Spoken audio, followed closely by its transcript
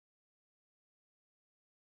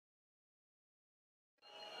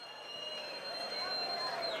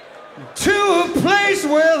to a place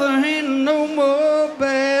where there ain't no more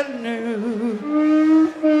bad news.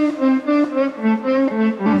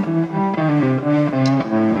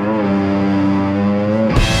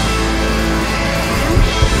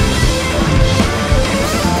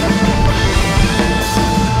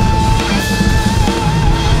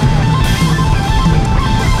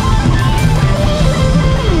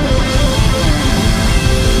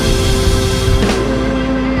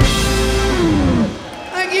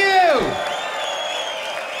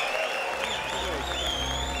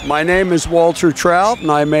 My name is Walter Trout,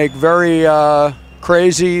 and I make very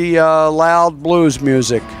crazy, loud blues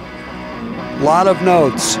music. A lot of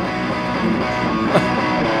notes.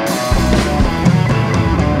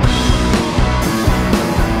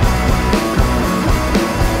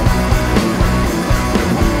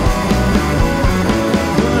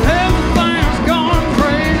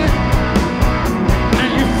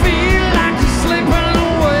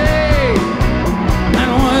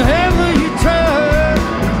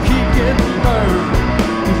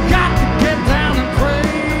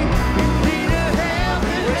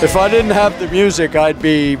 If I didn't have the music, I'd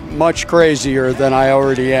be much crazier than I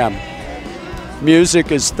already am.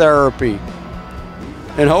 Music is therapy.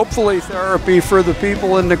 And hopefully therapy for the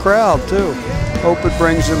people in the crowd, too. Hope it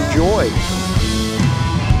brings them joy.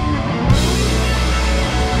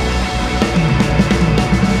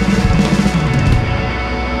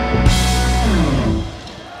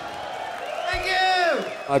 Thank you.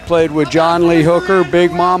 I played with John Lee Hooker,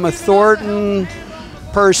 Big Mama Thornton,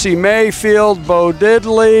 Percy Mayfield, Bo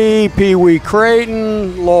Diddley, Pee Wee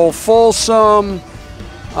Creighton, Lowell Folsom,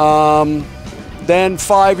 then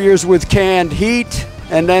 5 years with Canned Heat,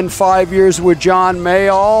 and then 5 years with John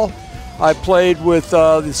Mayall. I played with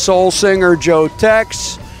the soul singer Joe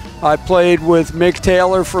Tex. I played with Mick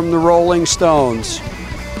Taylor from the Rolling Stones.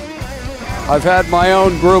 I've had my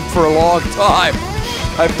own group for a long time.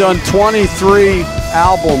 I've done 23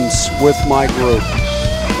 albums with my group.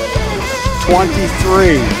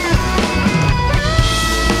 23.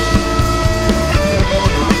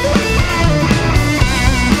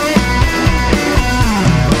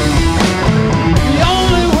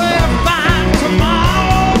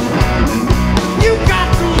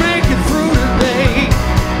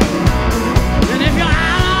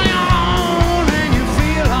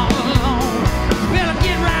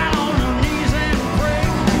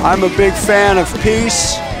 I'm a big fan of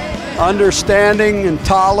peace, understanding, and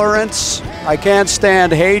tolerance. I can't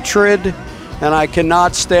stand hatred, and I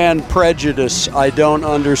cannot stand prejudice. I don't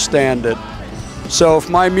understand it. So if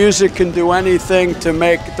my music can do anything to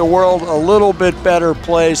make the world a little bit better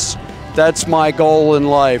place, that's my goal in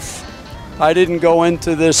life. I didn't go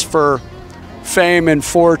into this for fame and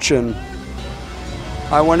fortune.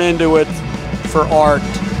 I went into it for art.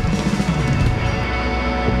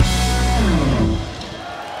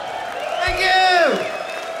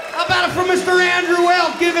 For Mr. Andrew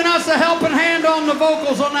Elk giving us a helping hand on the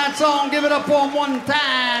vocals on that song. Give it up on one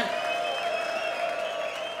time.